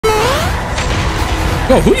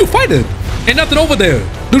Yo, who you fighting? Ain't nothing over there.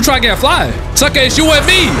 Do try to get a fly. Sucker, it's you and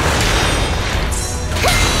me.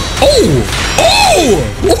 Oh! Oh!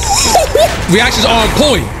 Reactions are on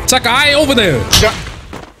point. Sucker, I ain't over there.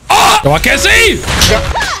 Oh! No, I can't see.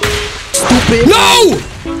 Stupid. No!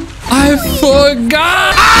 I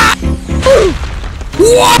forgot.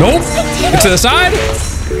 What? Nope. To the side.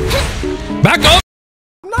 Back up.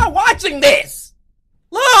 I'm not watching this.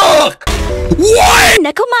 Look. What?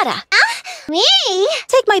 Nekomata. Me?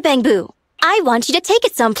 Take my bamboo. I want you to take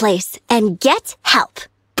it someplace and get help.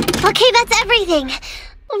 Okay, that's everything.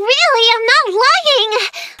 Really, I'm not lying.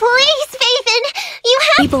 Please, Faithin, you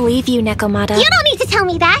We have... believe you, Nekomata. You don't need to tell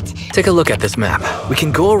me that. Take a look at this map. We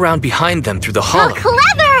can go around behind them through the hollow. Oh,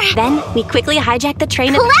 clever! Then we quickly hijack the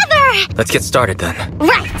train and... Clever! Let's get started then.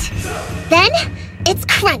 Right. Then, it's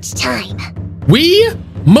crunch time. We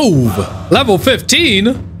move. Level 15?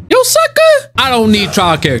 Yo, sucker. I don't need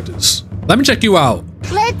trial characters. Let me check you out.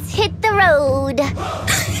 Let's hit the road.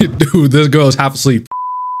 Dude, this girl's half asleep.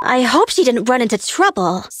 I hope she didn't run into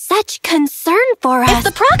trouble. Such concern for us. It's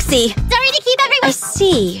the proxy. Sorry to keep everyone... I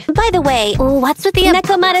see. By the way, what's with the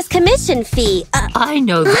Nekomata's commission fee? I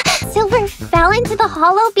know that. Silver fell into the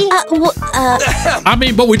hollow being... I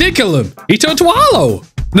mean, but we did kill him. He turned to a hollow.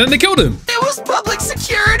 And then they killed him. It was public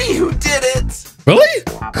security who did it. Really?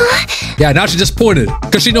 Yeah, now she disappointed.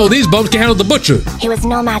 Because she know these bums can handle the butcher. He was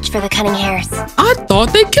no match for the cunning hares. I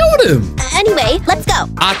thought they killed him. Anyway, let's go.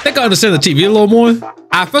 I think I understand the TV a little more.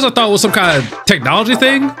 At first I thought it was some kind of technology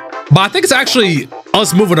thing. But I think it's actually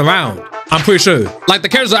us moving around. I'm pretty sure. Like the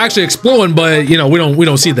characters are actually exploring, but you know, we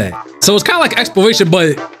don't see that. So it's kind of like exploration,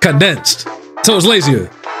 but condensed. So it's lazier.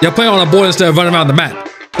 You're playing on a board instead of running around the map.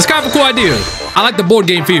 It's kind of a cool idea. I like the board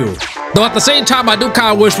game feel. Though at the same time, I do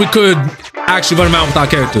kind of wish we could actually run around with our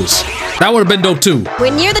characters. That would have been dope too.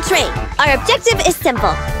 We're near the train. Our objective is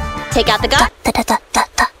simple. Take out the gun.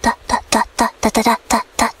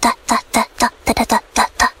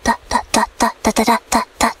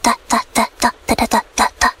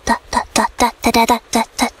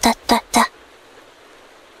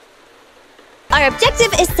 Our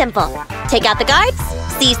objective is simple. Take out the guards,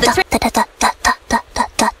 seize the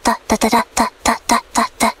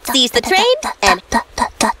train,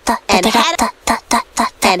 and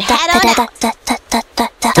head on out.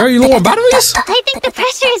 Are you low on batteries? I think the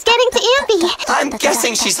pressure is getting to Ambi. I'm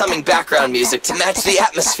guessing she's humming background music to match the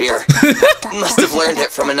atmosphere. Must have learned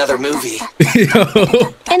it from another movie.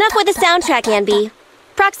 Enough with the soundtrack, Anby.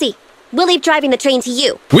 Proxy, we'll leave driving the train to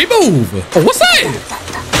you. We move. Oh, what's that?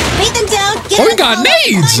 Beat them down. Oh, you got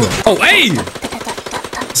nades. Oh, hey.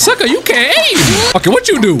 Sucker, you can't aim. Okay, what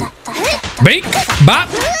you do? Bink, bop,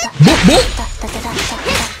 boop, boop.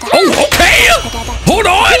 Oh, okay. Hold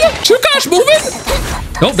on. Shukash moving.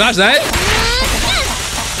 Nope, dodge that.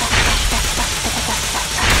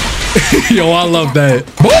 Yo, I love that.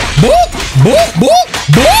 Boop, boop, boop, boop,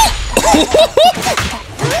 boop.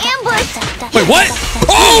 Ambush. Wait, what?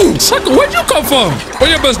 Oh, sucker, where'd you come from? What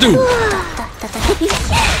you best do?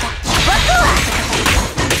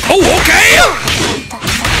 Oh, okay.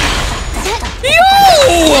 Yo!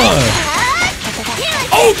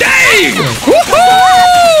 Oh, dang!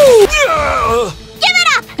 Woohoo! Give it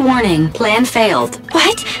up! Warning, plan failed.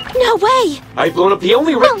 What? No way! I've blown up the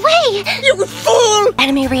only No way! You fool!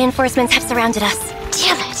 Enemy reinforcements have surrounded us.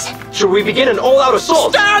 Damn it! Should we begin an all-out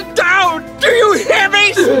assault? Stand down! Do you hear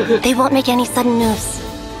me? They won't make any sudden moves.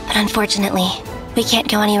 But unfortunately, we can't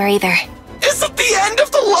go anywhere either. Is it the end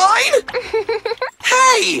of the line?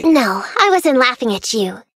 Hey! No, I wasn't laughing at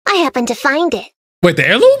you. I happened to find it. Wait, the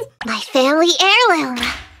heirloom? My family heirloom.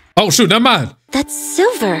 Oh, shoot, never mind. That's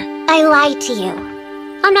Silver. I lied to you.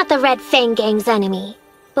 I'm not the Red Fang Gang's enemy,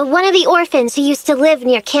 but one of the orphans who used to live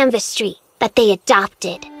near Canvas Street that they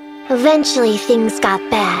adopted. Eventually, things got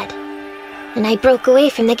bad, and I broke away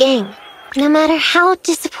from the gang. No matter how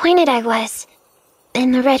disappointed I was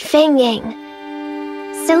in the Red Fang Gang,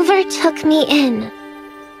 Silver took me in.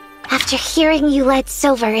 After hearing you led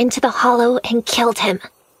Silver into the hollow and killed him,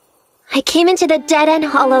 I came into the dead-end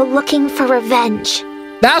hollow looking for revenge.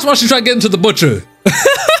 That's why she tried getting to the butcher.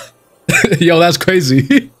 Yo, that's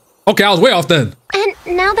crazy. Okay, I was way off then. And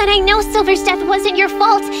now that I know Silver's death wasn't your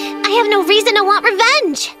fault, I have no reason to want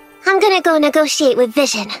revenge. I'm gonna go negotiate with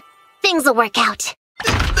Vision. Things will work out.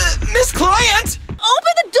 Miss Client!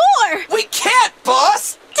 Open the door! We can't,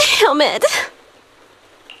 boss! Damn it!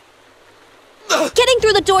 Getting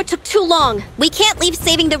through the door took too long. We can't leave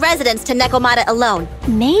saving the residents to Nekomata alone.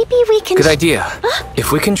 Maybe we can... Good idea.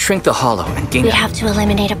 If we can shrink the hollow and gain... We'd have to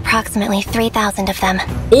eliminate approximately 3,000 of them.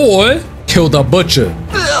 Or kill the butcher.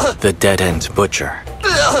 The dead-end butcher.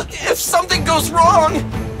 If something goes wrong,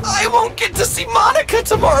 I won't get to see Monica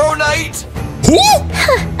tomorrow night.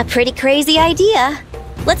 A pretty crazy idea.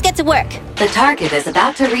 Let's get to work. The target is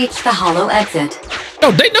about to reach the hollow exit.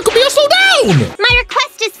 Yo, date Knuckle Beer, slow down! My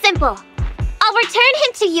request is simple. I'll return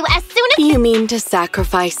him to you as soon as— You mean to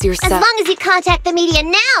sacrifice yourself? As long as you contact the media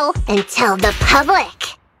now and tell the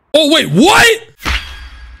public. Oh, wait, what?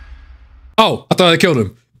 Oh, I thought I killed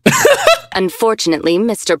him. Unfortunately,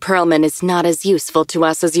 Mr. Perlman is not as useful to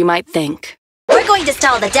us as you might think. We're going to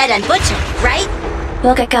stall the dead-end butcher, right?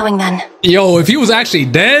 We'll get going then. Yo, if he was actually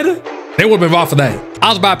dead, they would have been wrong for that. I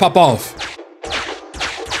was about to pop off.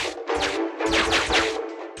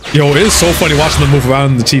 Yo, it's so funny watching them move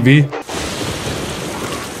around the TV.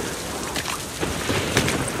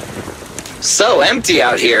 So empty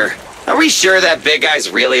out here. Are we sure that big guy's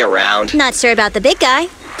really around? Not sure about the big guy.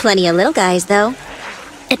 Plenty of little guys, though.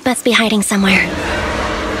 It must be hiding somewhere.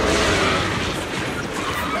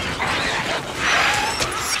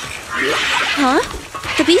 Huh?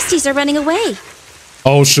 The beasties are running away.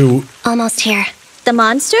 Oh, shoot. Almost here. The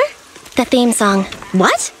monster? The theme song.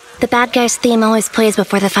 What? The bad guy's theme always plays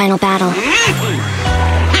before the final battle.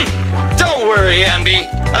 Don't worry, Ambi.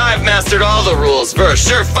 I've mastered all the rules for a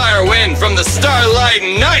surefire win from the Starlight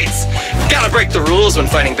Knights. Gotta break the rules when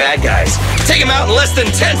fighting bad guys. Take them out in less than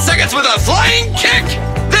 10 seconds with a flying kick.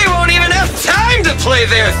 They won't even have time to play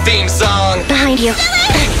their theme song. Behind you.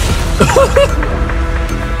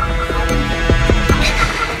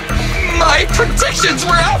 My predictions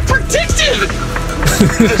were out-predicted!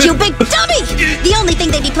 You big dummy! The only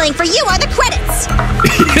thing they'd be playing for you are the credits!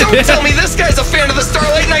 Don't tell me this guy's a fan of the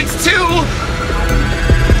Starlight Knights too!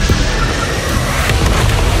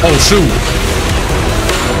 Oh, shoot.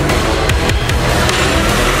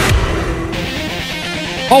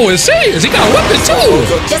 Oh, is he got a weapon too?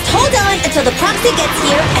 Just hold on until the proxy gets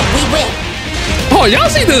here and we win. Oh, y'all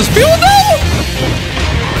see this field though?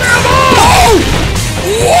 Oh!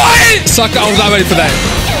 What? Sucker, I was not ready for that.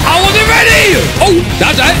 I wasn't ready! Oh,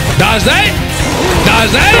 dodge that, dodge that, dodge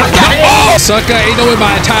that. Oh! Sucker, ain't no way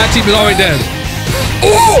my entire team is already dead.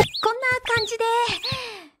 Oh!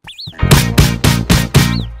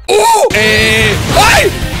 Oh! Hey! Hey!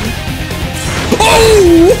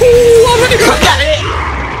 Oh! I'm ready for that.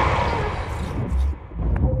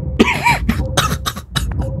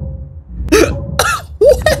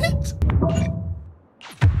 What?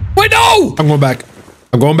 Wait, no! I'm going back.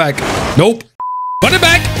 I'm going back. Nope. Run it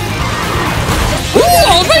back. Ooh,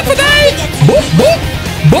 I was waiting for that. Boop, boop.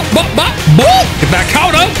 Boop, boop, boop, boop. Get that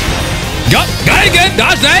counter. Yup, got it again.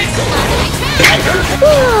 Dodge that.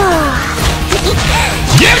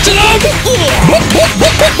 Give it to them. Boop, boop, boop,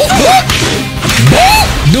 boop, boop, boop. Boop.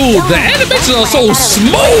 Dude, the animations are so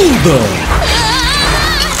smooth.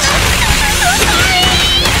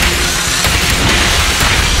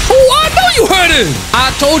 You heard it! I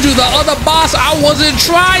told you the other boss I wasn't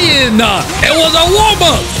trying. It was a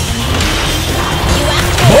warm-up.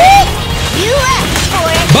 You asked for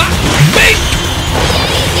it. Big!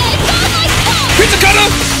 Pizza cutter!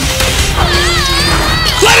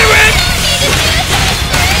 Let it rip!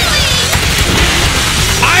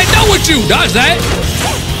 I know what you. Dodge that.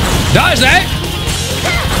 Dodge that.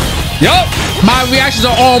 Yup. My reactions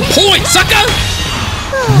are on point, sucker.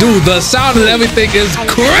 Dude, the sound and everything is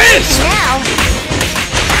crisp!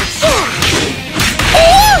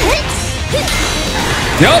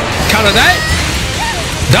 Yup, counter that.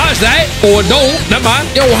 Dodge that. Or don't. Never mind.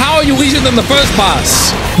 Yo, how are you easier than the first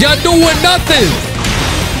boss? You're doing nothing.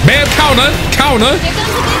 Bam, counter. Counter.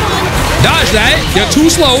 Dodge that. You're too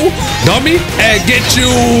slow. Dummy. And get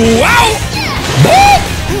you out. Boom!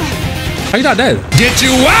 How you not dead? Get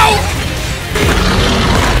you out.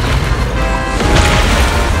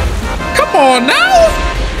 Come on now!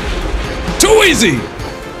 Too easy!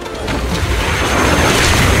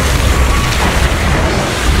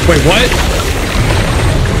 Wait, what?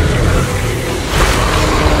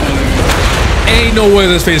 Ain't no way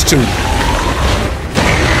there's phase 2. They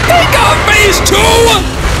got phase 2!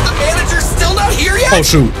 The manager's still not here yet? Oh,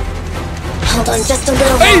 shoot. Hold on just a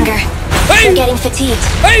little Hey! longer. Hey! I'm getting fatigued.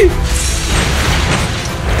 Hey!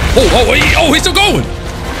 Oh, he's still going!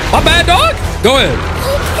 My bad, dog? Go ahead.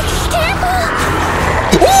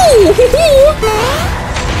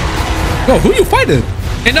 Yo, who you fighting?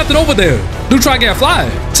 Ain't nothing over there. Dude, try to get a fly.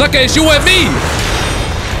 Sucker, it's you and me.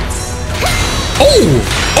 Oh!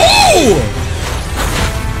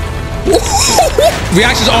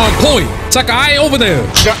 Reactions are on point. Sucker, I ain't over there.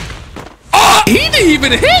 Oh, he didn't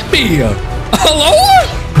even hit me. Hello?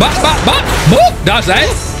 Bop, bop, bop. Boop. Dodge that.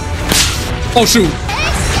 Oh, shoot.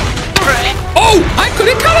 Oh, I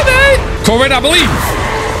couldn't counter that. Correct, I believe.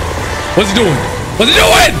 What's he doing? What's he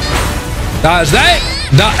doing? Dodge that.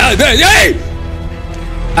 Hey!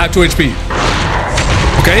 I have 2 HP.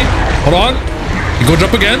 Okay, hold on. You go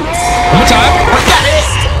jump again. One more time.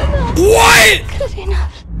 What? Good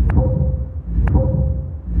enough.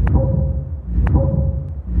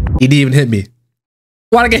 He didn't even hit me.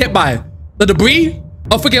 Why'd I get hit by? The debris?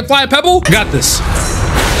 A freaking flying pebble? Got this.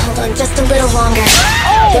 Hold on just a little longer.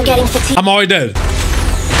 They're getting fatigued. I'm already dead.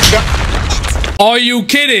 Are you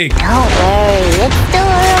kidding? Don't worry, it's still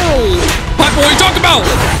early. Piper, what are you talking about?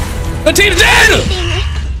 The team's dead!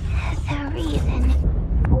 There's a reason.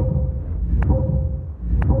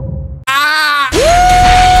 Ah!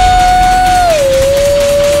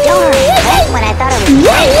 Don't worry, that's when I thought it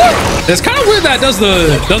was. It's kind of weird that it does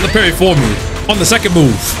the parry for me on the second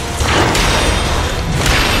move.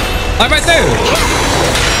 Like right there.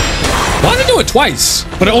 Why did it do it twice,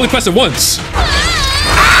 but it only pressed it once?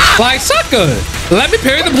 Like, sucker, let me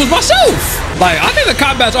parry the moves myself. Like, I think the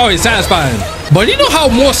combat's already satisfying. But you know how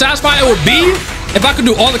more satisfying it would be if I could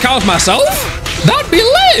do all the combos myself? That would be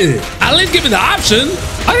lit. At least give me the option.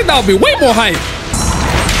 I think that would be way more hype.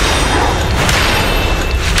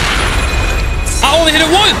 I only hit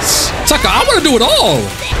it once. Sucker, I want to do it all.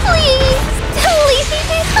 Please, don't leave me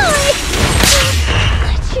behind.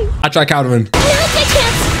 I try countering. No, I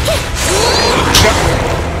can't.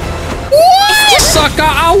 What? Sucker,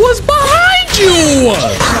 I was behind you. Hold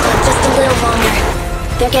on just a little longer.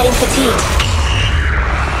 They're getting fatigued.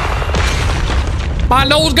 My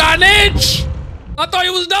nose got an itch. I thought he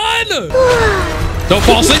was done. Don't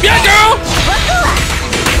fall asleep yet, girl.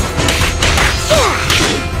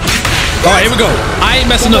 All right, here we go. I ain't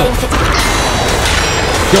messing up.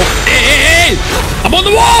 Yo, hey. I'm on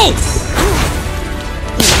the wall.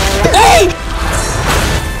 Oh!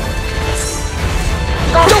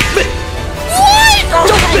 What?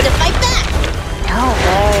 Trying to fight back. Don't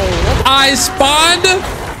worry. I spawned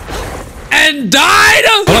and died.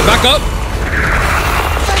 Hold on, back up.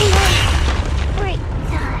 Break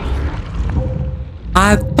time.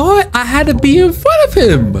 I thought I had to be in front of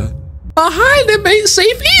him. Behind him ain't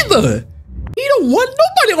safe either. He don't want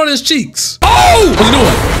nobody on his cheeks. Oh! What's he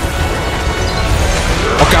doing?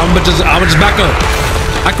 Okay, I'm gonna just back up.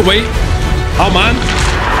 I can wait. Oh, man.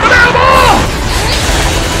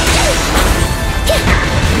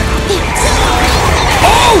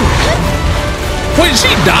 Oh! Wait, did she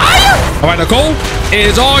die? All right, Nicole,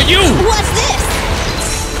 it's all you. What's this?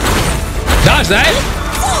 Dodge that.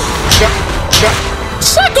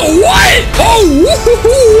 Sucker, what? Oh,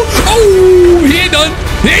 oh, he ain't done.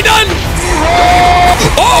 He ain't done.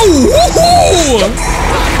 Oh,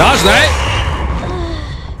 dodge that.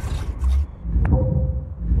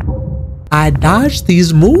 I dodge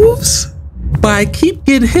these moves, but I keep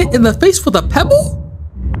getting hit in the face with a pebble,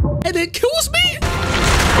 and it kills me?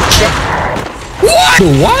 What? So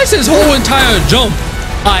why is his whole entire jump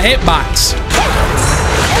a hitbox?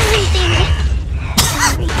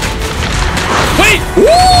 Wait! Woo!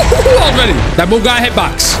 Already. That move got a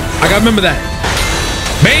hitbox. I gotta remember that.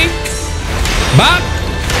 Bink. Bop.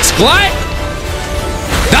 Splat.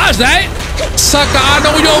 Dodge that. Sucker, I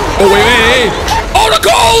know you. Oh, wait. Oh,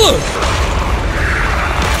 Nicole!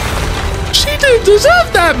 She didn't deserve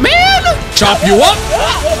that, man! Chop you up!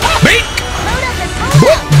 Bink!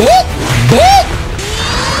 Boop, boop, boop!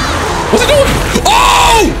 What's he doing?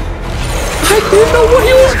 Oh! I didn't know what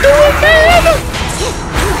he was doing, man!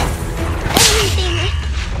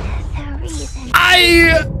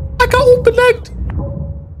 I got open necked.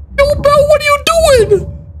 Yo, bro, what are you doing?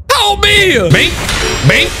 Help me! Bink!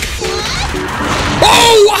 Bink!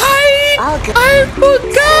 Oh, I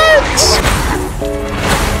forgot!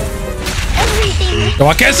 No,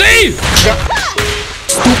 I can't see!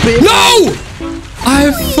 Stupid! No!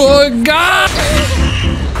 I forgot!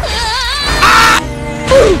 Ah!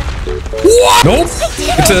 What? Nope.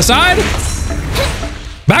 Get to the side.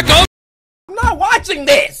 Back up. I'm not watching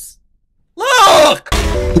this! Look!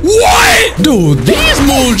 What? Dude, these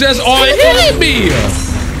moves just aren't hitting me.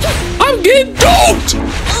 I'm getting duped.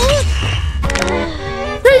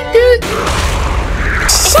 Take it.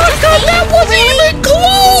 Sucker, that wasn't even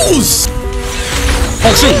close.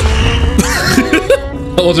 Oh, shoot.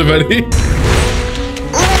 I wasn't ready.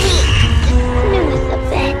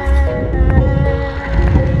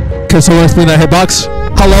 Can someone explain that hitbox?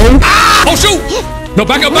 Hello? Ah! Oh, shoot! No,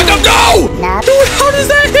 back up, no! Dude, how does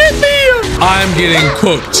that hit me? I'm getting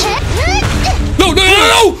cooked.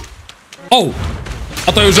 No! Oh,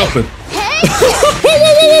 I thought he was jumping.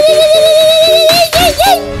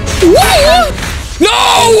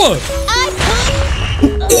 No!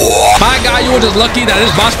 My guy, you were just lucky that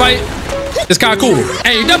this boss fight is kind of cool.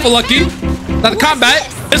 And you're definitely lucky that the combat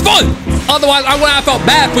is fun. Otherwise, I would have felt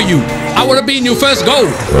bad for you. I would have been your first goal.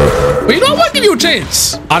 But you know what? Give you a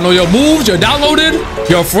chance. I know your moves. You're downloaded.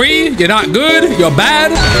 You're free. You're not good. You're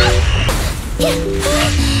bad.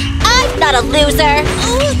 I'm not a loser.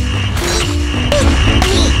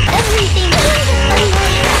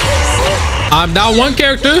 I'm down one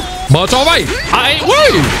character, but it's all right. I ain't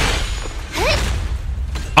worried.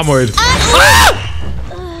 I'm worried.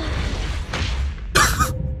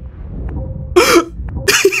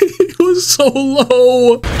 He was so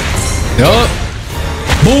low. Yup.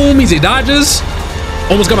 Boom, easy dodges.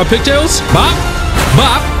 Almost got my pigtails. Bop,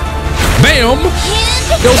 bop, bam.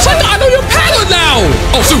 Yo, Sucker, I know your pattern now.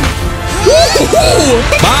 Oh, shoot. Woo-hoo-hoo.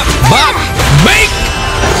 Bop, bop, make.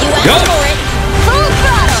 Yup. Full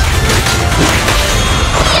throttle.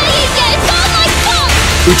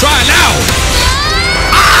 We try it now.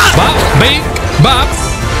 Bop, bink, bop,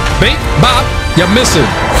 bink, bop. You're missing.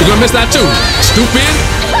 You're gonna miss that too. Stupid.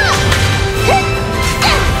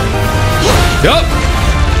 Yup.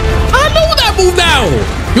 I know that move now.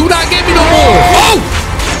 You not get me no more. Oh!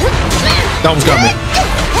 That almost got me.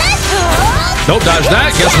 Nope, dodge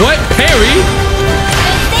that. Guess what? Parry.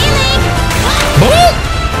 Boom.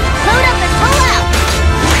 Load up and pull out.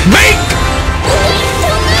 Make.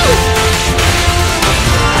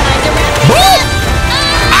 Boom.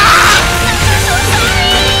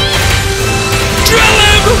 Drill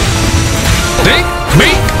him. Think,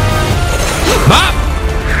 make, bop.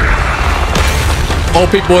 Oh,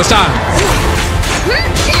 people, it's time.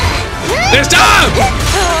 It's time.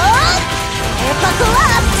 Buckle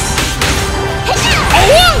up.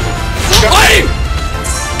 Oh, hey!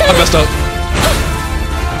 I messed up.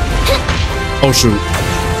 Oh, shoot.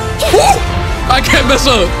 Woo! I can't mess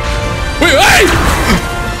up. Wait, hey!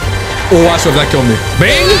 Oh, watch if that killed me.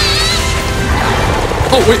 Bang!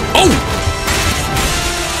 Oh, wait. Oh!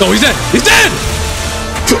 Oh, he's dead. He's dead!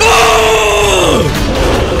 Oh!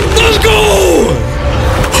 Let's go!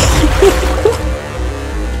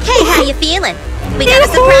 Hey, how you feeling? We got a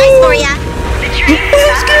surprise for ya. The train is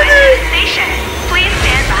on the way to the station. Please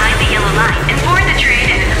stand behind the yellow line and board the train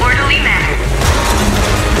in an orderly manner.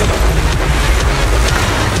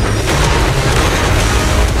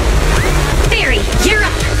 Barry, you're up.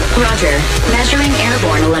 Roger. Measuring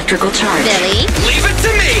airborne electrical charge. Billy? Leave it to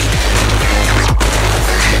me!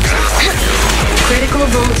 Critical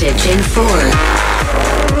voltage in 4, 3,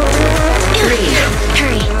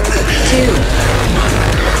 Hurry. 2,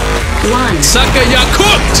 1. Sucker, you're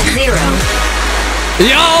cooked! 0.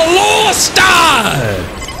 Y'all lost!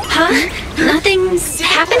 Huh? Nothing's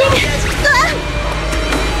happening?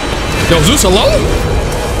 Yo, Zeus, hello?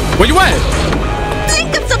 Where you at?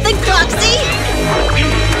 Think of something, Foxy.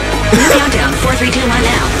 Countdown, 4, 3, 2, 1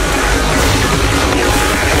 now.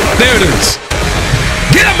 There it is.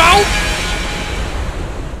 Get him out!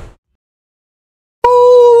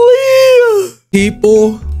 Holy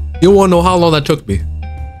people, you wanna know how long that took me?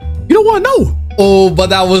 You don't wanna know. Oh, but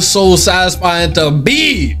that was so satisfying to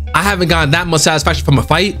beat. I haven't gotten that much satisfaction from a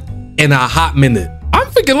fight in a hot minute. I'm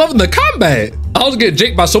freaking loving the combat. I was getting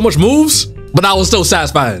jaked by so much moves, but that was still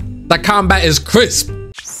satisfying. That combat is crisp.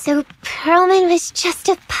 So Perlman was just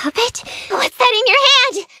a puppet? What's that in your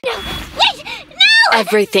hand? No, wait, no!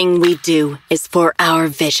 Everything we do is for our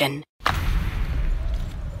vision.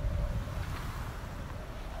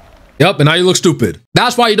 Yep, and now you look stupid.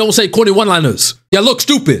 That's why you don't say corny one-liners. You look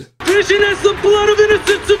stupid. Vision has the blood of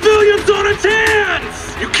innocent civilians on its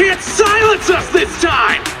hands! You can't silence us this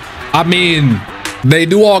time! I mean, they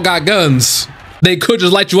do all got guns. They could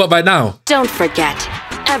just light you up right now. Don't forget,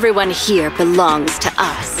 everyone here belongs to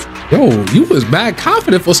us. Yo, you was mad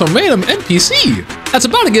confident for some random NPC that's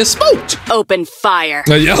about to get smoked. Open fire.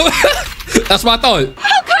 Yo, that's what I thought.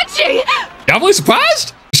 How could she? Y'all really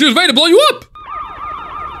surprised? She was ready to blow you up.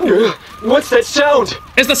 What's that sound?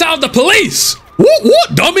 It's the sound of the police.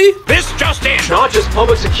 What, dummy? This just in! Not just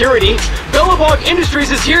public security, Bellabog Industries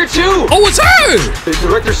is here too! Oh, it's her!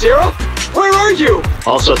 Director Sarah? Where are you?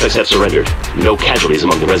 All suspects have surrendered. No casualties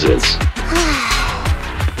among the residents.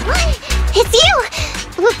 It's you!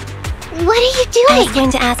 What are you doing? I was going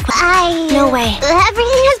to ask. No way.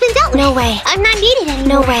 Everything has been dealt with. No way. I'm not needed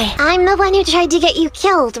anymore. No way. I'm the one who tried to get you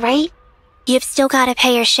killed, right? You've still got to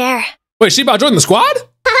pay your share. Wait, she about to join the squad?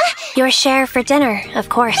 Huh? Your share for dinner, of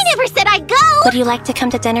course. I never said I'd go! Would you like to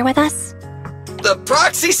come to dinner with us? The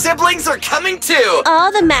Proxy siblings are coming too!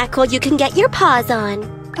 All the mackerel you can get your paws on.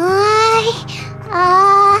 Unlimited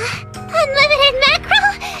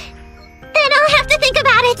mackerel? Then I'll have to think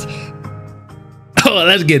about it. Oh,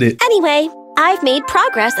 let's get it. Anyway, I've made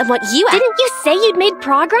progress on what you Didn't you say you'd made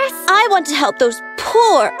progress? I want to help those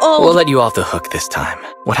poor old... We'll let you off the hook this time.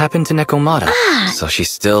 What happened to Nekomata? So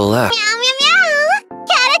she's still left. Meow, meow, meow!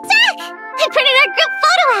 Cat attack! I printed our group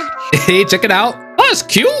photo out! Hey, check it out. Oh, it's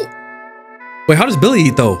cute. Wait, how does Billy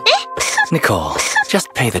eat, though? Nicole,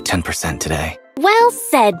 just pay the 10% today. Well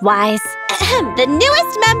said, Wise. The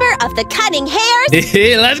newest member of the Cunning Hares.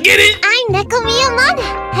 Hey, let's get it. I'm Neko Miyamada.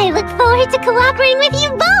 I look forward to cooperating with you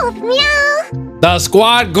both. Meow. The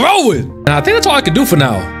squad growing. And I think that's all I can do for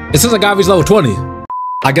now. And since I got reached level 20,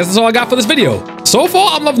 I guess that's all I got for this video. So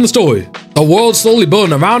far, I'm loving the story. The world slowly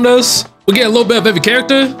building around us. We get a little bit of every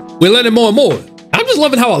character. We're learning more and more. I'm just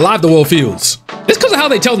loving how alive the world feels. It's because of how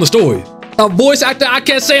they tell the story. The voice actor, I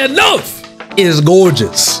can't say enough, is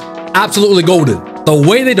gorgeous. Absolutely golden. The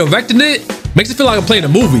way they directed it makes it feel like I'm playing a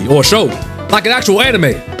movie or a show, like an actual anime.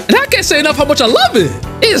 And I can't say enough how much I love it.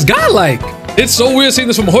 It is godlike. It's so weird seeing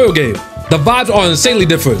this from a Hoyo game. The vibes are insanely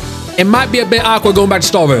different. It might be a bit awkward going back to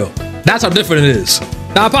Star Rail. That's how different it is.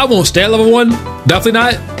 Now, I probably won't stay at level 1. Definitely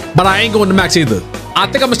not. But I ain't going to max either. I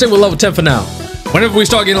think I'm going to stay with level 10 for now. Whenever we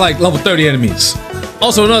start getting like level 30 enemies.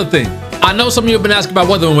 Also, another thing. I know some of you have been asking about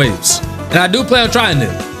weathering waves. And I do plan on trying it.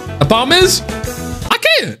 The problem is, I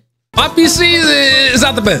can't. My PC is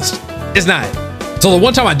not the best. It's not. So the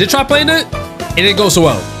one time I did try playing it, it didn't go so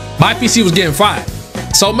well. My PC was getting fried.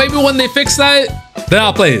 So maybe when they fix that, then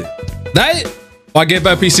I'll play it. That, or I get a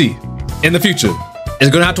better PC in the future.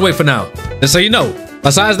 It's gonna have to wait for now. Just so you know.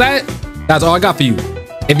 Besides that, that's all I got for you.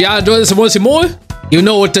 If y'all enjoyed this and want to see more, you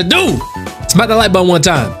know what to do. Smack the like button one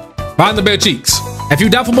time. Behind the bare cheeks. If you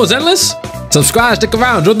down for more Zenless, subscribe, stick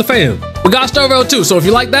around, join the fam. We got Star Rail too, so if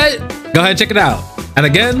you like that, go ahead and check it out. And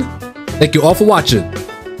again, thank you all for watching.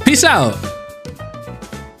 Peace out.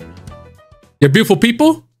 You beautiful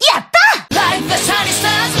people. Yeah,